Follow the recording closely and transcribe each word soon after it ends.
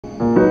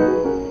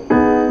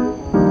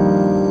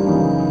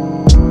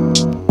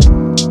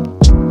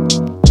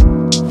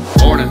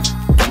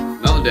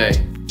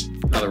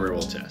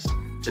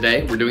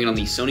today. We're doing it on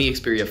the Sony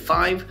Xperia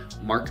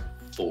 5 Mark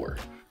IV.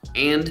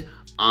 And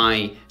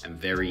I am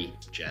very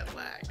jet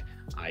lagged.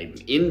 I'm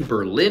in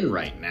Berlin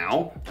right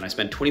now, and I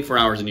spent 24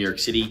 hours in New York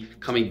City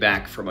coming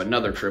back from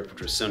another trip,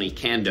 which was Sony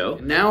Kando.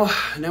 And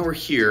now we're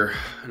here,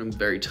 and I'm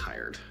very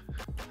tired.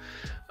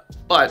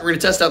 But we're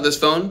gonna test out this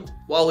phone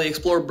while we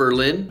explore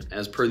Berlin,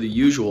 as per the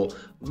usual.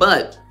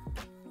 But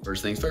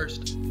first things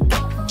first.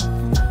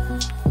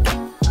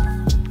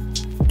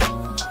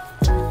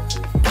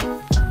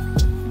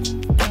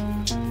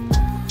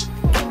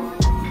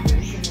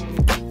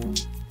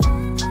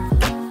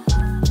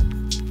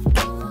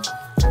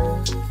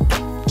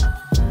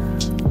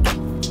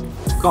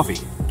 Coffee,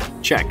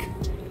 check.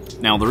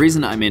 Now the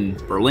reason I'm in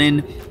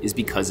Berlin is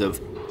because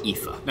of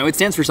IFA. Now it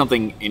stands for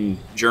something in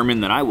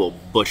German that I will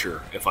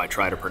butcher if I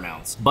try to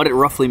pronounce, but it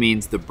roughly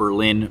means the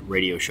Berlin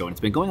Radio Show, and it's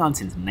been going on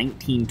since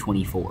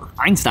 1924.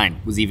 Einstein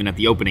was even at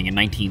the opening in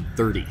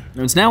 1930.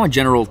 Now it's now a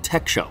general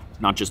tech show,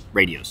 not just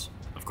radios,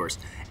 of course,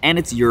 and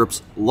it's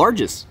Europe's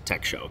largest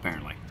tech show,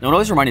 apparently. Now it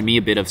always reminded me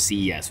a bit of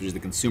CES, which is the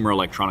Consumer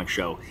Electronics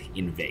Show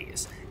in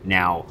Vegas.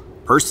 Now,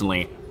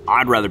 personally,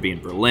 I'd rather be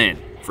in Berlin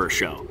for a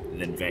show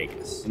than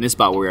Vegas. And this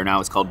spot where we are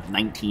now is called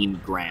 19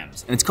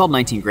 grams. And it's called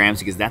 19 grams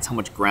because that's how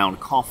much ground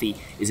coffee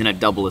is in a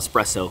double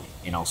espresso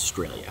in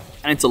Australia.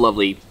 And it's a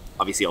lovely,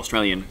 obviously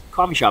Australian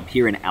coffee shop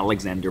here in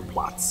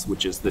Alexanderplatz,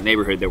 which is the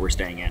neighborhood that we're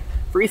staying at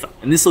for IFA.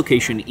 And this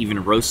location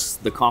even roasts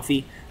the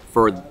coffee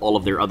for all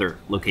of their other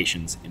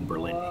locations in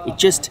Berlin. It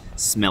just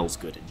smells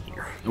good in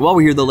here. And while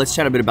we're here though, let's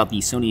chat a bit about the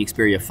Sony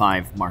Xperia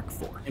 5 Mark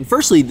IV. And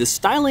firstly, the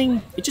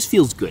styling, it just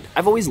feels good.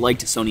 I've always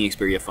liked Sony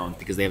Xperia phones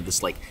because they have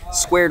this like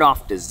squared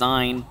off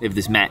design, they have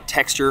this matte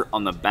texture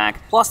on the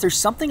back. Plus there's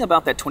something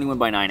about that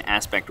 21:9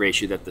 aspect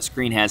ratio that the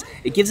screen has.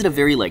 It gives it a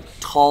very like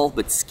tall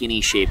but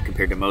skinny shape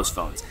compared to most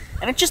phones.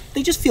 And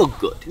they just feel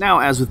good. Now,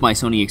 as with my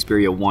Sony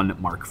Xperia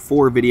 1 Mark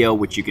IV video,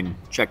 which you can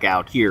check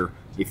out here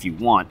if you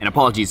want, and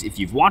apologies if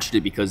you've watched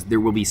it because there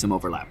will be some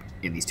overlap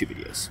in these two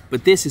videos.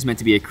 But this is meant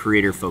to be a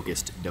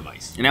creator-focused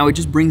device. And now it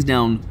just brings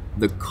down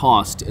the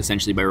cost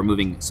essentially by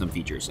removing some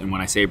features. And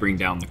when I say bring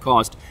down the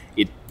cost,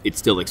 it's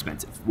still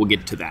expensive. We'll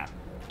get to that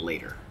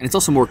later. And it's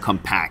also more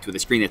compact with a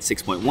screen that's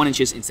 6.1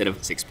 inches instead of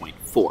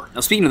 6.4.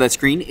 Now speaking of that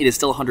screen, it is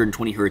still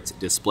 120 Hz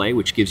display,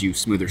 which gives you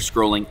smoother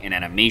scrolling and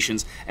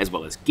animations as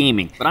well as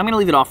gaming. But I'm gonna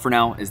leave it off for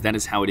now as that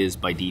is how it is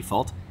by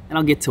default. And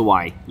I'll get to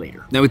why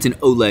later. Now it's an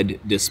OLED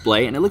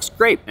display and it looks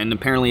great. And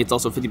apparently it's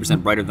also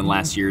 50% brighter than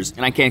last year's,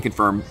 and I can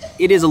confirm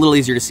it is a little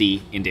easier to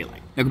see in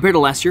daylight. Now compared to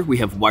last year, we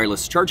have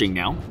wireless charging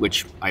now,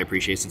 which I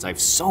appreciate since I have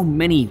so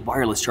many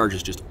wireless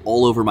chargers just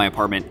all over my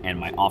apartment and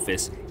my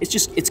office.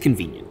 It's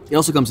convenient. It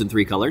also comes in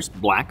 3 colors,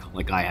 black,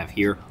 like I have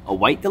here, a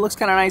white that looks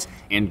kind of nice,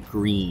 and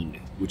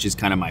green, which is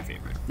kind of my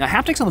favorite. Now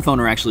haptics on the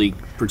phone are actually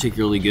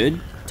particularly good.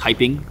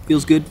 Typing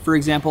feels good, for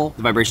example.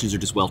 The vibrations are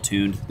just well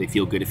tuned. They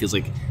feel good. It feels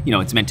like, you know,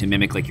 it's meant to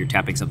mimic like you're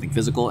tapping something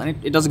physical,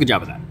 and it does a good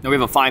job of that. Now we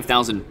have a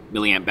 5,000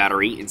 milliamp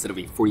battery instead of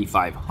a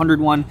 4,500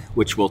 one,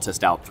 which we'll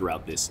test out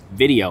throughout this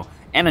video,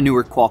 and a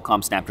newer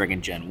Qualcomm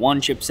Snapdragon Gen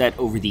 1 chipset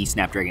over the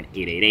Snapdragon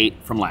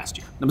 888 from last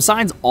year. Now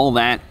besides all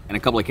that, and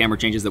a couple of camera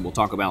changes that we'll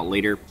talk about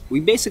later,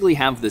 we basically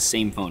have the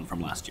same phone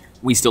from last year.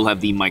 We still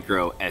have the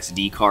micro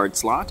SD card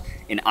slot,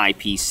 an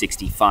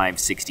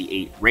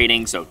IP65-68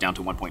 rating, so down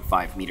to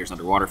 1.5 meters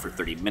underwater for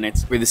 30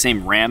 minutes. We have the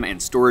same RAM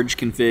and storage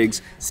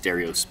configs,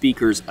 stereo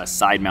speakers, a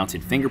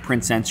side-mounted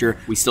fingerprint sensor.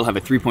 We still have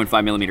a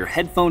 3.5mm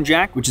headphone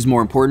jack, which is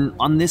more important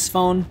on this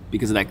phone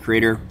because of that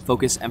creator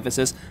focus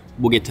emphasis.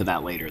 We'll get to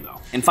that later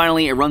though. And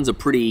finally, it runs a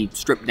pretty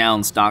stripped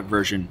down stock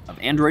version of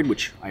Android,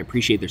 which I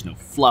appreciate. There's no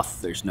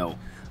fluff, there's no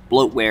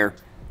bloatware,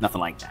 nothing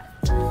like that.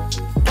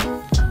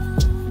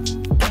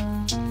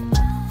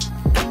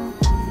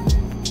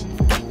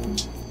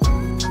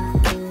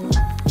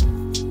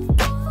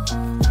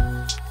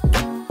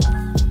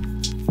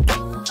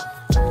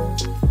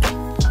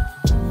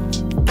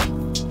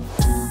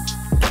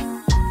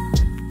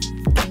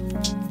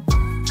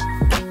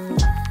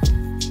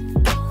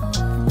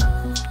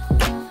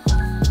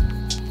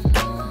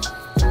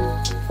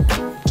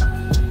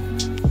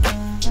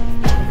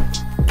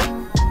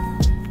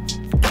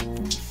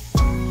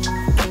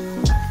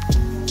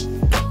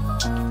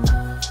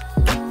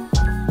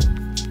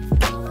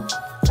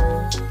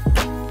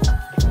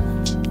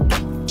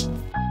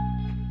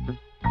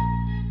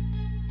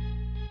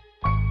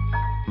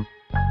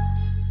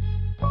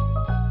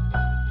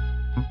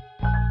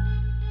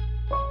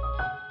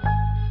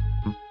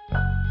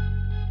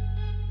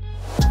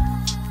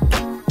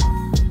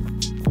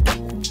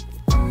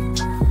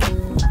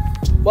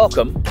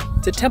 Welcome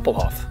to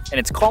Tempelhof, and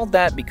it's called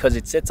that because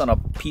it sits on a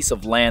piece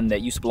of land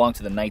that used to belong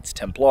to the Knights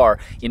Templar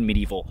in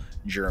medieval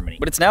Germany.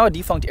 But it's now a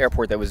defunct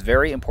airport that was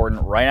very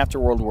important right after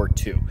World War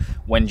II,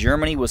 when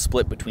Germany was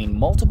split between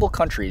multiple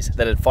countries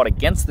that had fought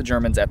against the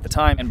Germans at the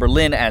time, and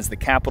Berlin, as the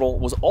capital,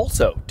 was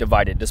also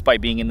divided despite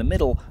being in the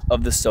middle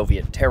of the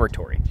Soviet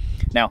territory.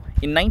 Now,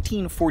 in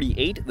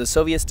 1948, the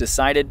Soviets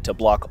decided to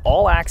block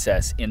all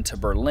access into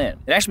Berlin.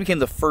 It actually became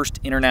the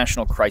first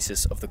international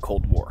crisis of the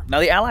Cold War.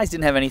 Now, the Allies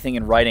didn't have anything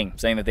in writing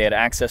saying that they had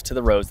access to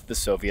the roads that the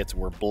Soviets Soviets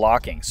were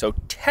blocking. So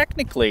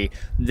technically,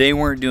 they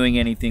weren't doing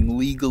anything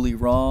legally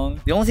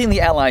wrong. The only thing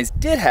the Allies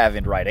did have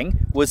in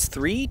writing was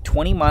 3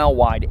 20-mile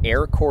wide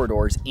air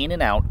corridors in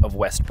and out of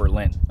West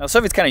Berlin. Now, the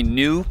Soviets kind of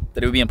knew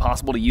that it would be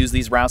impossible to use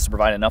these routes to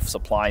provide enough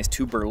supplies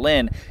to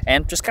Berlin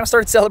and just kind of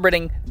started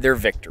celebrating their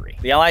victory.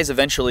 The Allies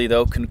eventually,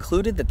 though,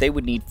 concluded that they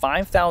would need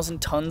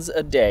 5,000 tons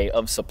a day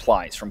of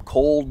supplies, from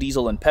coal,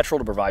 diesel, and petrol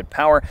to provide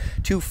power,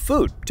 to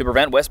food to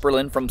prevent West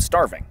Berlin from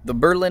starving. The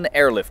Berlin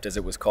Airlift, as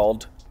it was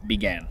called,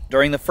 began.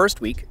 During the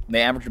first week,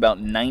 they averaged about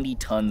 90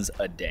 tons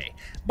a day.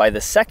 By the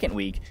second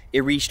week,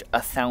 it reached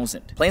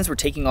 1,000. Planes were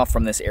taking off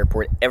from this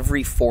airport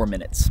every 4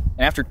 minutes.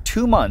 And after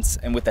 2 months,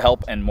 and with the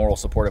help and moral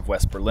support of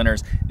West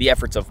Berliners, the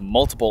efforts of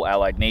multiple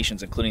allied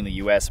nations, including the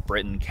US,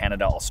 Britain,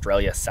 Canada,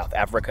 Australia, South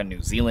Africa,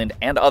 New Zealand,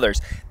 and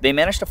others, they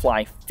managed to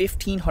fly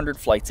 1,500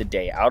 flights a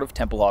day out of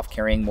Tempelhof,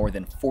 carrying more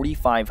than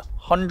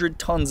 4,500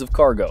 tons of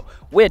cargo,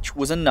 which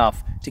was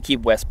enough to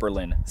keep West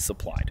Berlin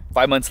supplied.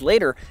 5 months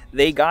later,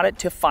 they got it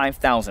to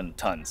 5,000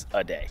 tons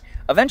a day.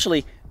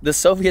 Eventually, the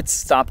Soviets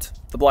stopped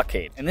the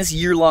blockade, and this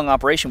year-long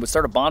operation would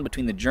start a bond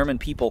between the German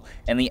people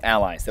and the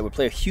Allies that would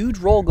play a huge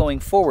role going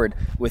forward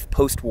with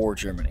post-war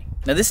Germany.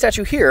 Now, this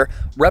statue here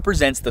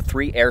represents the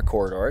 3 air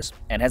corridors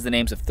and has the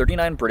names of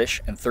 39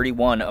 British and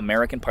 31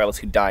 American pilots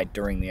who died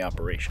during the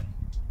operation.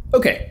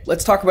 Okay,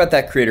 let's talk about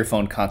that creator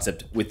phone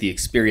concept with the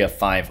Xperia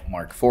 5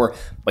 Mark IV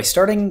by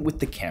starting with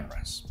the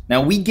cameras.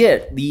 Now, we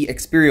get the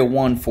Xperia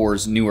 1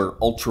 IV's newer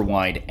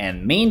ultra-wide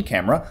and main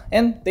camera,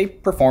 and they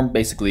perform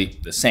basically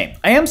the same.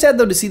 I am sad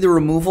though to see the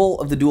removal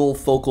of the dual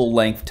focal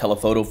length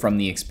telephoto from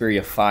the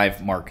Xperia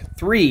 5 Mark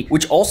III,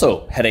 which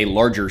also had a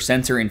larger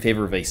sensor in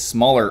favor of a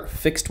smaller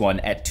fixed one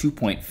at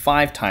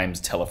 2.5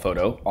 times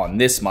telephoto on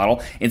this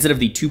model, instead of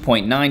the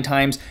 2.9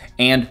 times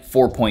and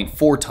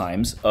 4.4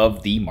 times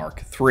of the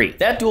Mark III.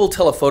 That dual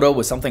telephoto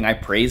was something I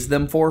praised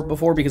them for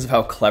before because of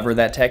how clever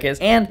that tech is,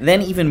 and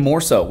then even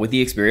more so with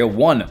the Xperia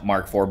 1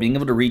 Mark IV being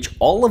able to reach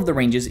all of the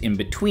ranges in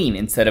between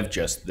instead of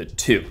just the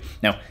 2.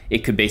 Now, it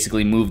could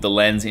basically move the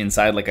lens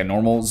inside like a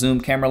normal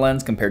zoom camera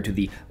lens compared to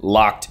the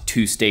locked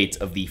 2 states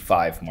of the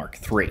 5 Mark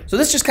III. So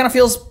this just kind of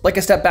feels like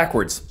a step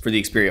backwards for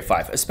the Xperia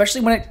 5,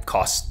 especially when it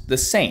costs the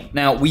same.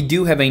 Now, we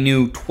do have a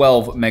new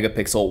 12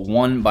 megapixel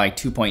 1 by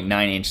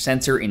 2.9 inch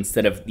sensor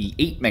instead of the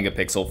 8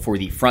 megapixel for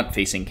the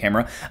front-facing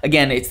camera.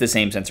 Again, it's the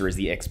same sensor as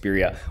the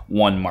Xperia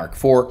 1 Mark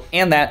IV,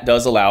 and that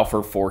does allow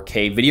for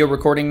 4K video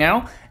recording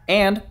now,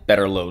 and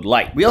better load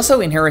light. We also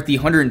inherit the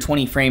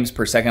 120 frames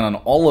per second on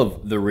all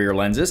of the rear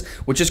lenses,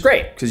 which is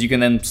great because you can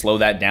then slow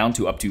that down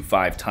to up to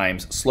 5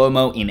 times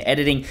slow-mo in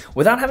editing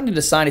without having to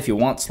decide if you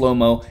want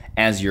slow-mo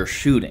as you're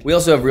shooting. We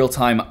also have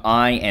real-time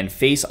eye and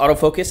face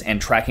autofocus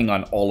and tracking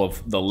on all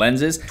of the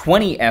lenses,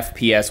 20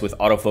 FPS with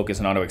autofocus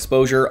and auto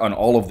exposure on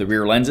all of the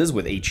rear lenses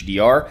with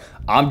HDR,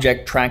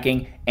 object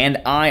tracking,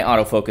 and eye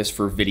autofocus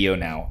for video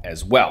now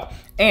as well.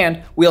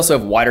 And we also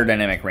have wider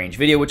dynamic range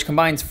video, which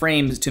combines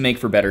frames to make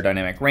for better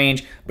dynamic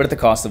range, but at the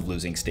cost of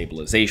losing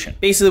stabilization.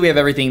 Basically, we have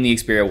everything the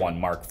Xperia 1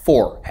 Mark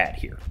IV had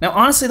here. Now,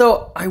 honestly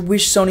though, I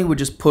wish Sony would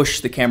just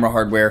push the camera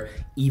hardware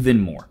even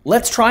more.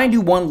 Let's try and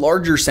do one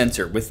larger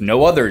sensor with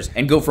no others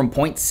and go from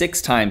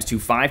 0.6 times to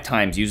 5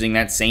 times using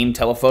that same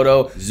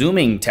telephoto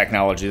zooming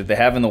technology that they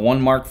have in the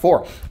 1 Mark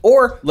IV.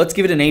 Or let's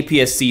give it an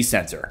APS-C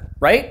sensor,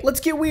 right? Let's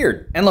get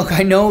weird. And look,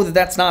 I know that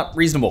that's not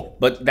reasonable,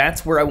 but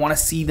that's where I want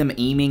to see them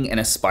aiming and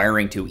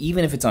aspiring to,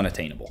 even if it's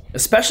unattainable.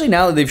 Especially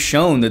now that they've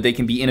shown that they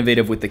can be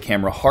innovative with the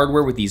camera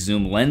hardware with these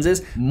zoom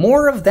lenses.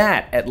 More of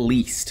that, at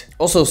least.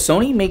 Also,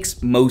 Sony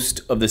makes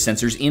most of the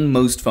sensors in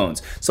most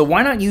phones, so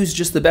why not use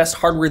just the best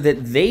hardware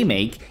that they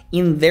make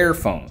in their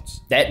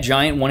phones? That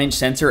giant 1-inch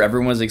sensor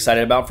everyone was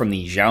excited about from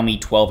the Xiaomi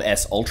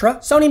 12S Ultra,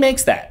 Sony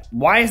makes that.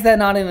 Why is that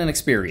not in an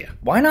Xperia?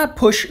 Why not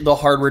push the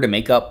hardware to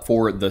make up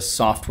for the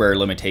software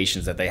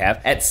limitations that they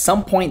have? At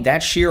some point,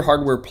 that sheer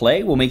hardware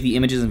play will make the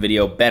images and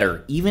video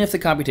better, even if the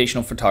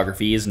computational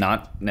photography is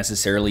not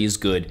necessarily as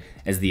good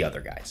as the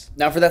other guys.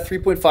 Now, for that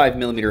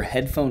 3.5mm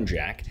headphone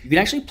jack, you can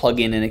actually plug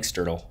in an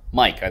external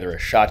mic, either a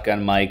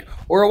shotgun mic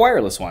or a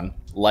wireless one,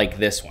 like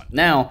this one.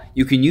 Now,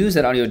 you can use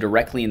that audio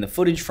directly in the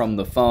footage from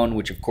the phone,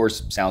 which of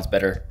course sounds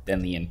better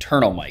than the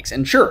internal mics.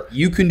 And sure,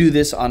 you can do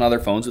this on other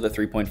phones with a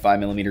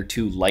 3.5mm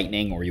to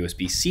Lightning or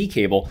USB-C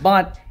cable,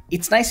 but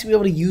it's nice to be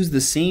able to use the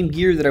same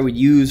gear that I would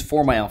use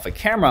for my Alpha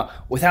camera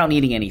without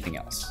needing anything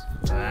else.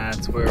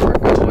 That's where we're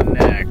going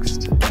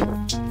next.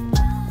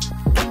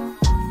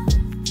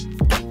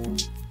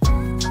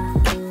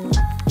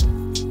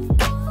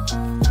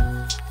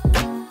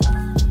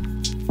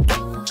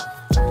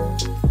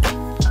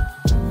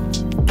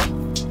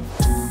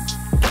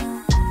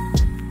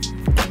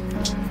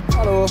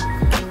 Hello.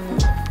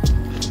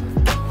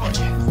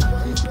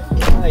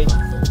 Hi.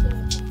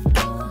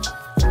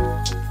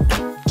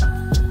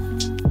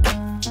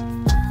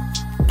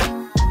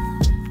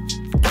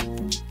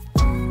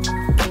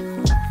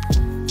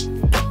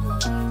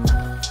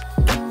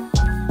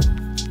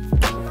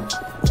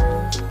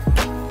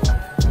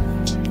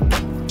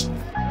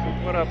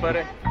 What up,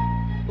 buddy?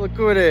 Look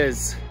who it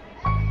is.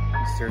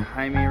 Mr.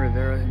 Jaime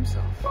Rivera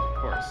himself, of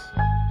course.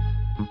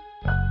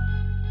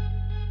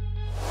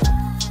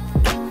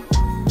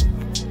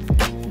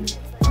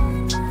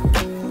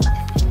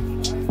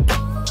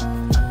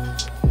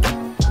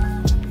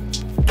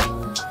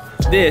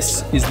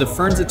 This is the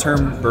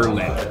Fernsehturm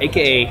Berlin,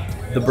 aka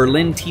the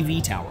Berlin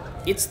TV Tower.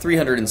 It's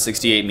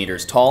 368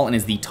 meters tall and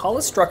is the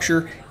tallest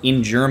structure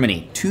in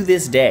Germany to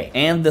this day,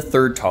 and the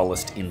third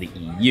tallest in the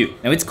EU.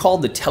 Now, it's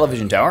called the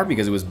Television Tower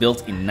because it was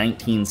built in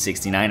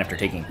 1969 after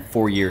taking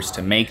 4 years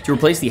to make, to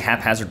replace the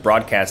haphazard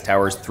broadcast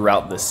towers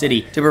throughout the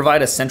city to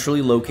provide a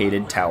centrally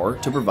located tower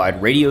to provide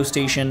radio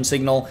station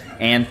signal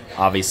and,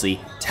 obviously,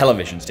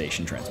 television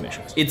station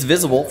transmissions. It's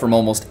visible from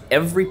almost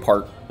every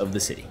part of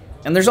the city.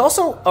 And there's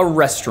also a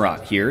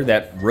restaurant here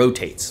that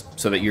rotates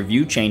so that your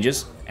view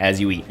changes as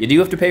you eat. You do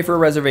have to pay for a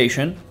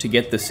reservation to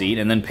get the seat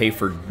and then pay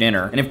for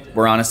dinner. And if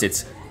we're honest,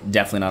 it's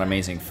definitely not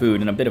amazing food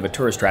and a bit of a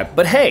tourist trap.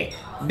 But hey,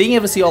 being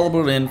able to see all of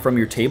Berlin from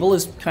your table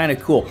is kind of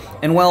cool.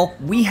 And well,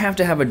 we have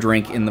to have a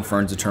drink in the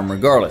Fernsehturm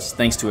regardless,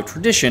 thanks to a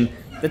tradition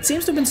that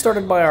seems to have been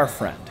started by our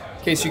friend.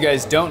 In case you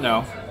guys don't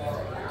know,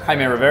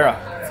 Jaime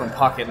Rivera from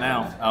Pocket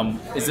Now.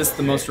 Is this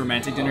the most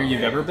romantic dinner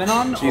you've ever been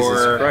on?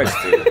 Jesus Christ,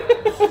 dude.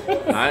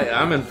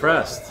 I'm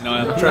impressed. You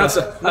know,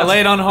 I lay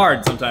it on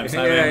hard sometimes.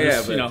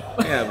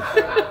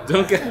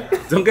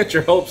 Don't get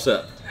your hopes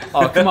up.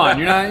 Oh, come on,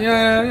 you're not,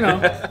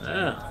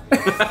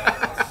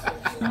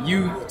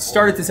 You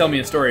started to tell me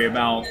a story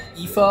about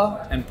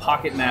IFA and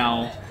Pocket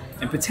Now,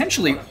 and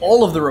potentially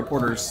all of the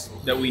reporters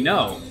that we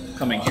know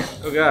coming here.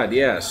 Oh God,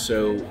 yeah.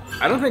 So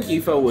I don't think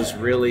IFA was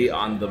really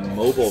on the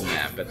mobile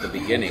map at the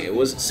beginning.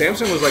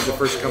 Samsung was like the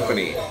first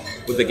company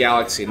with the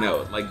Galaxy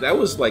Note. Like that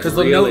was like because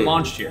the Note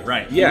launched here,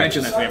 right? Yeah, you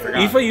mentioned that to me, I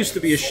forgot. IFA used to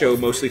be a show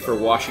mostly for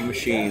washing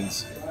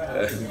machines,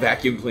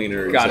 vacuum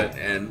cleaners,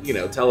 and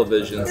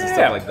televisions and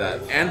stuff like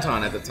that.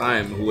 Anton at the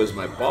time, who was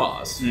my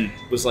boss,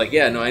 was like,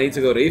 "Yeah, no, I need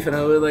to go to IFA." And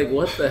I was like,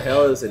 "What the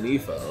hell is an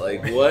IFA?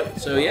 Like what?"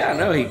 So yeah,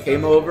 no, he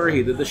came over,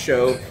 he did the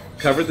show,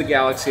 covered the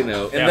Galaxy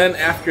Note, and then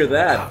after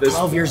that,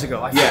 12 years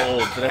ago, I feel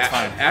old, but that's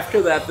fine.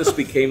 After that, this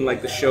became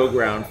like the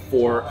showground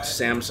for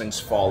Samsung's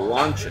fall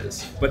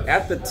launches. But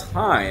at the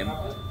time,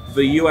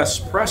 the U.S.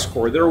 press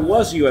corps, there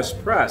was U.S.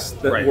 press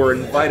that were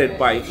invited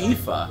by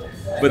IFA.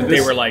 But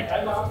they were like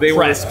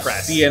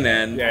press.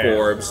 CNN,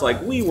 Forbes, like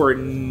we were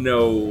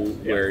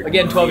nowhere.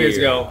 Again, 12 years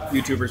ago,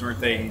 YouTubers weren't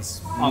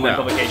things. Online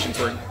publications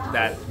weren't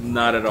that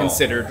not at all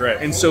considered, right?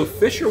 And so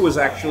Fisher was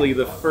actually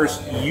the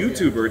first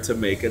YouTuber to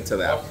make it to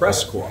that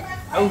press corps.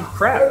 Oh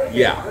crap!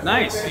 Yeah,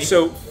 nice.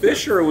 So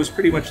Fisher was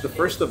pretty much the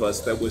first of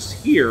us that was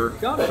here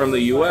from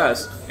the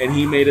U.S. and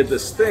he made it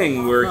this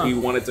thing where he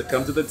wanted to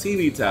come to the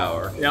TV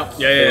tower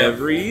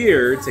every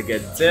year to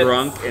get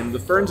drunk in the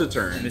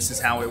Fernsehturm. And this is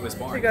how it was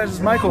born. Hey guys, it's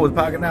Michael with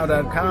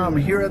PocketNow.com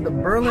here at the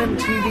Berlin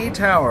TV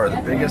Tower,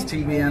 the biggest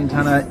TV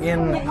antenna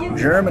in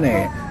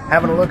Germany.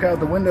 Having a look out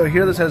the window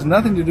here, this has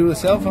nothing to do with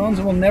cell phones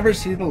and will never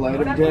see the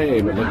light of day.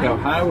 But look how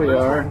high we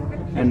are,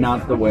 and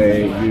not the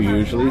way you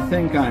usually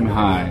think I'm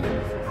high.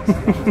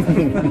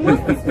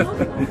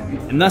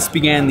 And thus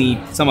began the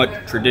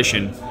somewhat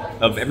tradition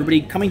of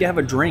everybody coming to have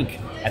a drink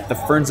at the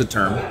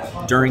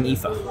Fernsehturm during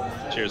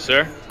IFA. Cheers,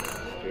 sir.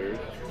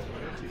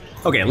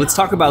 Okay, let's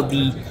talk about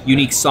the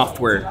unique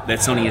software that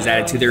Sony has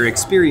added to their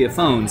Xperia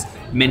phones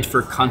meant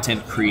for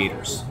content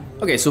creators.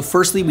 Okay, so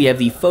firstly we have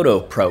the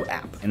Photo Pro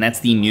app, and that's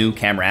the new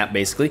camera app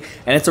basically,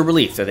 and it's a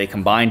relief that they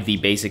combined the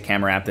basic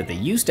camera app that they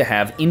used to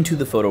have into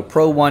the Photo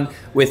Pro one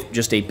with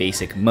just a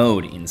basic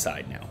mode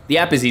inside now. The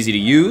app is easy to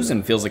use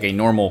and feels like a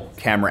normal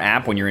camera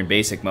app when you're in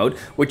basic mode,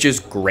 which is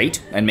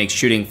great and makes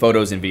shooting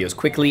photos and videos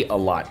quickly a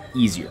lot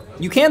easier.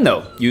 You can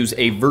though use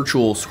a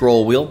virtual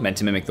scroll wheel meant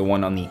to mimic the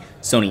one on the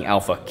Sony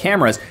Alpha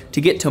cameras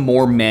to get to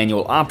more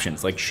manual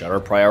options like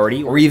shutter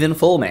priority or even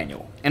full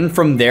manual. And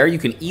from there, you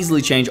can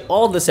easily change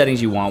all the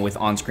settings you want with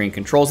on-screen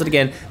controls that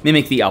again,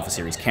 mimic the Alpha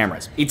series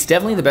cameras. It's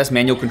definitely the best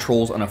manual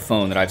controls on a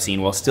phone that I've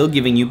seen while still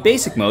giving you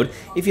basic mode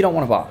if you don't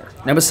want to bother.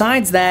 Now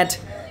besides that,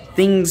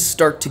 things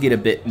start to get a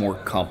bit more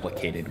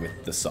complicated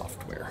with the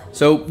software.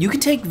 So you can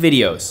take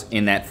videos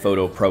in that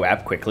Photo Pro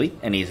app quickly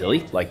and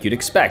easily, like you'd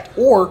expect,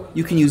 or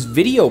you can use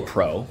Video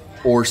Pro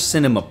or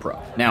Cinema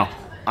Pro. Now,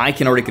 I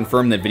can already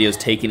confirm that videos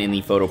taken in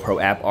the Photo Pro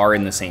app are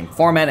in the same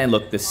format and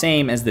look the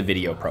same as the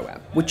Video Pro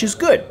app, which is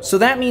good. So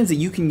that means that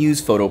you can use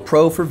Photo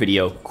Pro for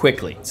video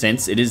quickly,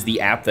 since it is the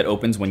app that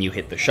opens when you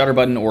hit the shutter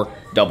button or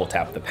double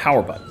tap the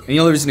power button. And the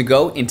only reason to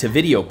go into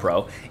Video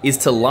Pro is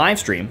to live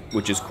stream,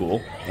 which is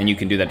cool, and you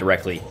can do that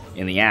directly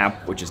in the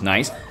app, which is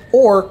nice,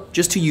 or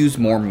just to use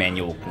more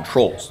manual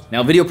controls.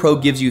 Now, Video Pro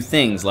gives you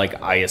things like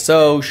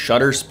ISO,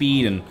 shutter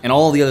speed, and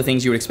all the other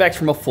things you would expect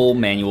from a full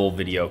manual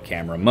video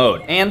camera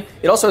mode. And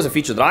it also has a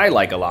feature that I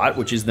like a lot,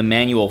 which is the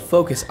manual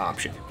focus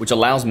option, which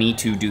allows me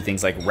to do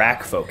things like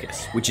rack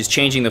focus, which is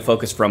changing the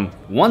focus from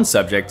one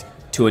subject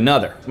to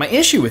another. My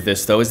issue with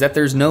this though is that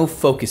there's no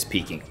focus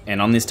peaking, and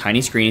on this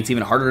tiny screen it's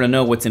even harder to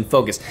know what's in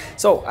focus.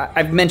 So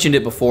I've mentioned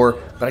it before,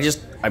 but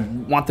I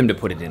want them to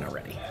put it in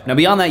already. Now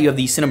beyond that, you have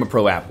the Cinema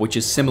Pro app, which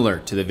is similar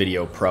to the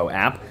Video Pro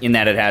app in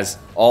that it has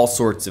all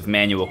sorts of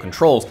manual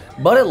controls,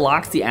 but it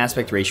locks the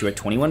aspect ratio at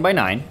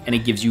 21:9, and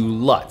it gives you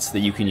LUTs that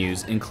you can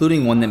use,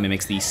 including one that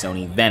mimics the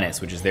Sony Venice,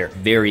 which is their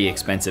very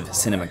expensive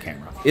cinema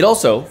camera. It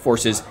also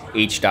forces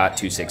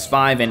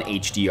H.265 and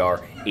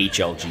HDR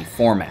HLG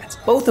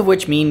formats, both of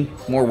which mean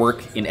more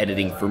work in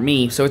editing for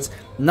me, so it's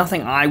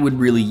nothing I would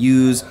really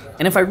use.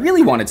 And if I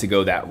really wanted to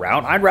go that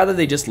route, I'd rather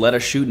they just let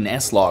us shoot an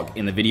S-Log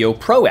in the Video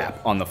Pro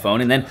app on the phone,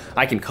 and then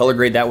I can color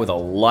grade that with a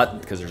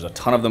LUT, because there's a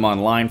ton of them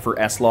online for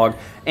S-Log,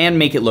 and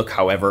make it look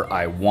however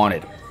I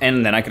wanted.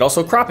 And then I could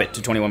also crop it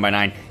to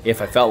 21:9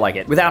 if I felt like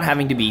it, without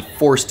having to be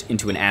forced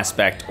into an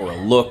aspect or a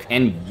look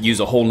and use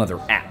a whole nother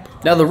app.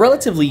 Now the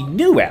relatively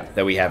new app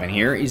that we have in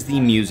here is the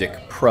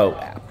Music Pro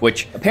app,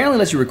 which apparently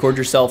lets you record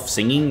yourself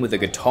singing with a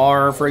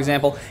guitar, for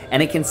example,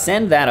 and it can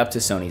send that up to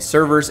Sony's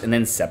servers and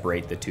then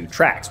separate the two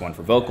tracks, one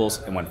for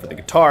vocals and one for the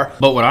guitar.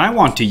 But what I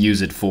want to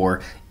use it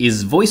for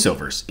is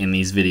voiceovers in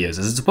these videos,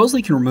 as it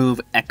supposedly can remove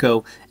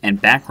echo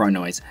and background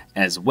noise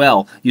as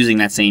well, using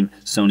that same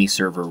Sony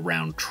server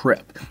round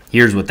trip.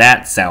 Here's what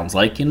that sounds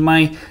like in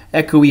my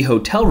echoey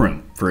hotel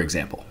room, for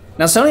example.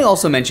 Now Sony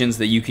also mentions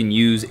that you can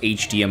use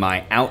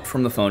HDMI out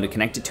from the phone to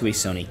connect it to a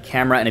Sony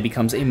camera and it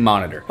becomes a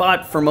monitor.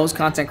 But for most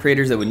content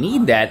creators that would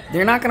need that,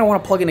 they're not gonna wanna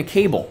plug in a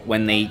cable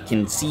when they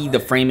can see the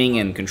framing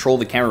and control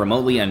the camera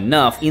remotely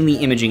enough in the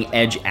Imaging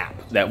Edge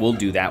app that will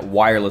do that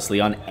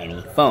wirelessly on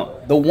any phone.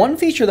 The one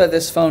feature that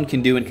this phone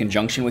can do in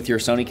conjunction with your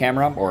Sony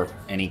camera, or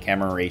any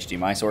camera or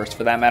HDMI source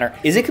for that matter,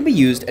 is it can be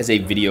used as a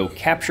video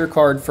capture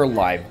card for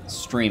live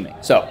streaming.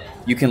 So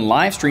you can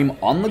live stream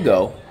on the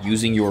go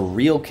using your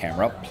real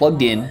camera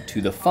plugged in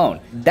to the phone.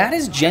 That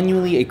is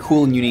genuinely a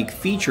cool and unique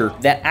feature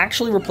that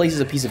actually replaces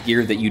a piece of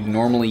gear that you'd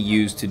normally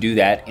use to do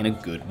that in a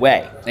good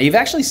way. Now you've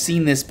actually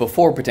seen this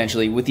before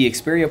potentially with the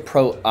Xperia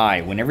Pro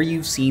I, whenever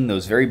you've seen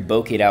those very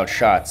bokeh'd out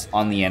shots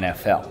on the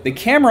NFL. The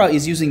camera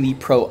is using the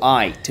Pro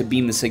I to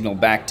beam the signal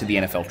back to the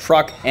NFL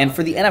truck, and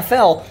for the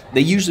NFL,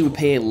 they usually would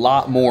pay a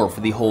lot more for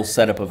the whole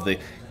setup of the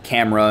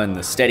camera and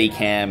the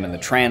Steadicam and the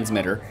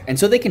transmitter, and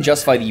so they can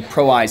justify the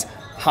Pro I's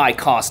high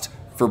cost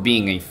for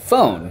being a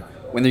phone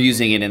when they're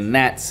using it in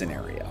that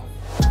scenario.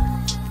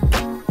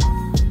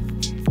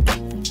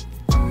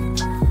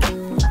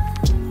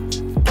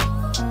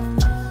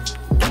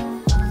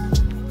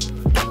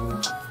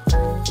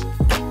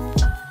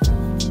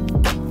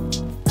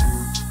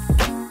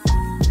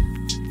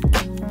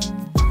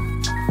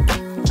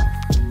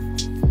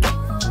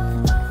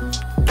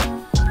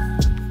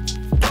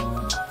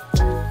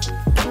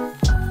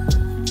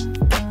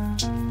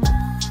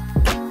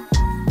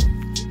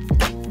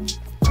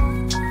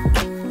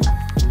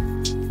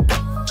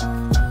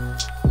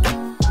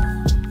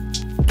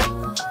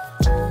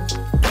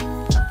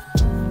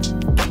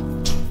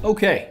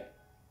 Okay,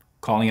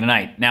 calling it a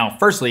night. Now,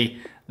 firstly,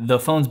 the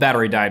phone's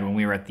battery died when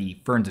we were at the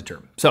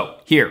Fernseturm. So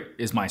here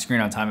is my screen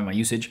on time and my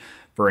usage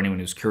for anyone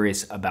who's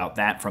curious about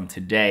that from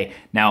today.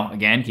 Now,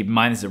 again, keep in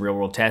mind this is a real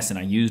world test and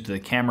I used the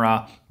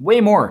camera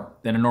way more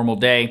than a normal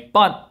day,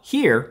 but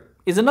here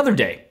is another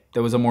day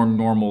that was a more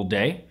normal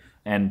day,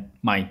 and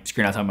my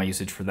screen on time and my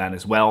usage for that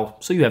as well,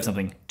 so you have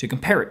something to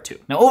compare it to.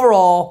 Now,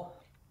 overall,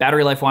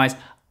 battery life-wise,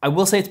 I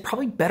will say it's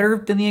probably better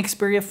than the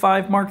Xperia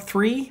 5 Mark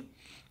III,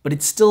 but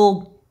it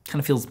still kind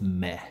of feels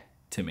meh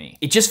to me.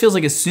 It just feels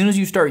like as soon as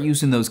you start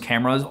using those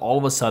cameras, all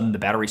of a sudden the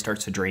battery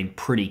starts to drain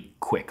pretty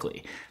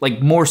quickly,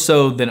 like more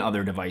so than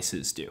other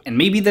devices do. And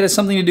maybe that has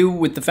something to do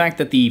with the fact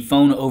that the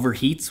phone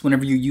overheats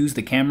whenever you use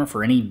the camera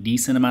for any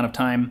decent amount of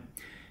time.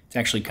 It's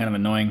actually kind of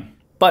annoying,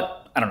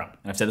 but I don't know.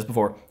 And I've said this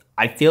before,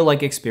 I feel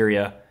like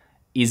Xperia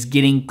is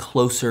getting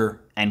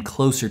closer and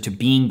closer to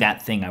being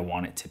that thing I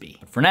want it to be.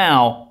 But for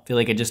now, I feel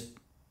like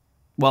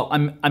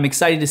I'm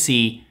excited to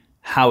see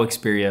how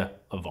Xperia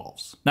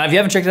evolves. Now, if you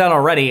haven't checked it out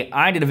already,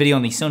 I did a video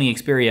on the Sony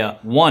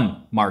Xperia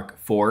 1 Mark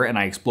IV, and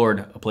I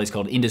explored a place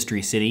called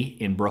Industry City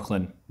in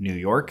Brooklyn, New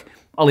York.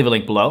 I'll leave a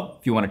link below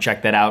if you want to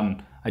check that out,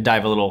 and I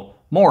dive a little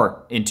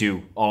more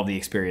into all of the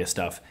Xperia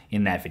stuff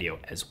in that video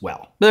as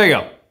well. But there you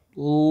go.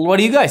 What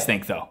do you guys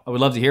think, though? I would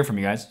love to hear from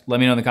you guys. Let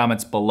me know in the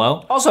comments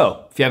below.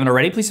 Also, if you haven't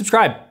already, please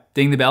subscribe.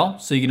 Ding the bell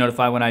so you get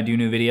notified when I do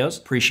new videos.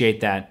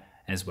 Appreciate that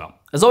as well.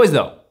 As always,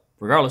 though,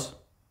 regardless,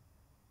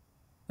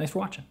 thanks for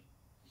watching.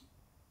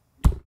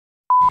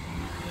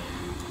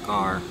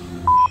 Car.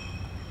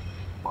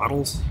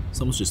 Bottles?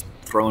 Someone's just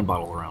throwing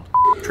bottle around.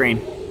 Train.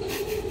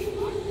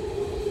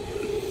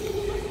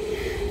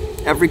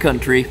 Every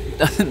country,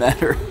 doesn't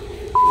matter.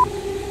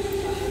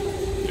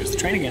 There's the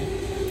train again.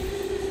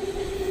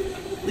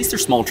 At least they're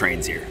small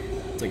trains here.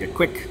 It's like a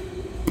quick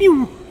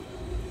pew.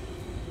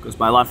 Goes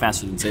by a lot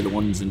faster than, say, the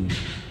ones in,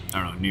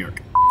 I don't know, New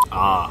York.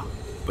 Ah,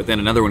 but then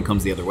another one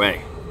comes the other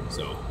way.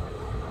 So,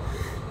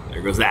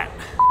 there goes that.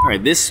 All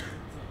right, this,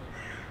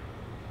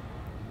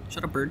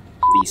 shut up, bird.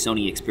 The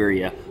Sony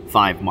Xperia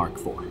 5 Mark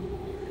IV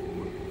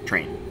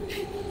train,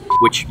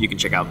 which you can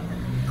check out.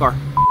 Car,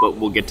 but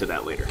we'll get to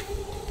that later.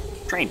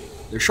 Train.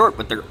 They're short,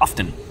 but they're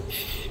often,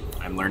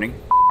 I'm learning,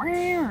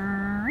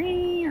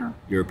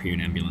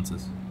 European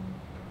ambulances.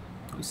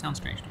 always sounds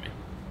strange to me.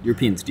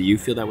 Europeans, do you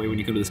feel that way when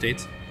you come to the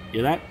States?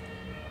 Hear that?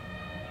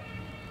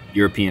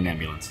 European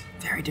ambulance.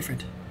 Very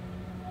different.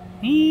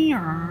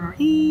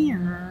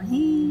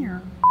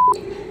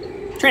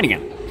 Train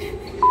again.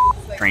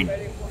 Train.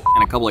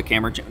 And a couple of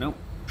camera... Nope.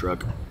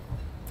 Truck.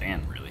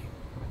 Van, really.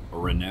 Or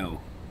Renault.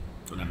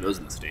 Don't have those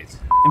in the States.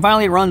 And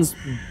finally it runs...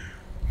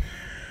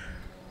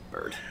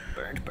 Bird.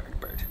 Bird, bird,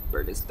 bird.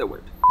 Bird is the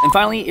word. And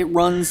finally it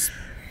runs...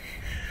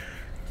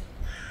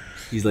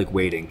 He's like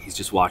waiting. He's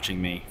just watching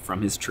me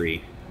from his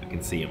tree. I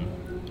can see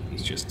him.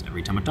 He's just,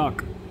 every time I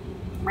talk.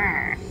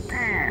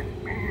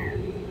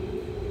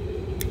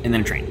 And then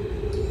a train.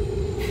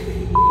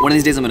 One of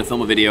these days I'm gonna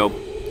film a video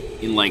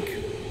in like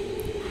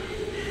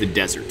the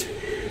desert.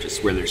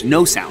 Just where there's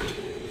no sound.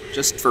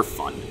 Just for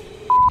fun.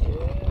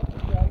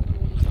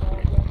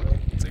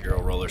 It's a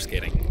girl roller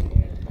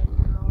skating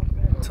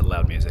to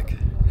loud music.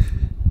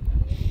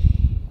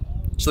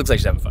 She looks like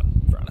she's having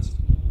fun, if we're honest.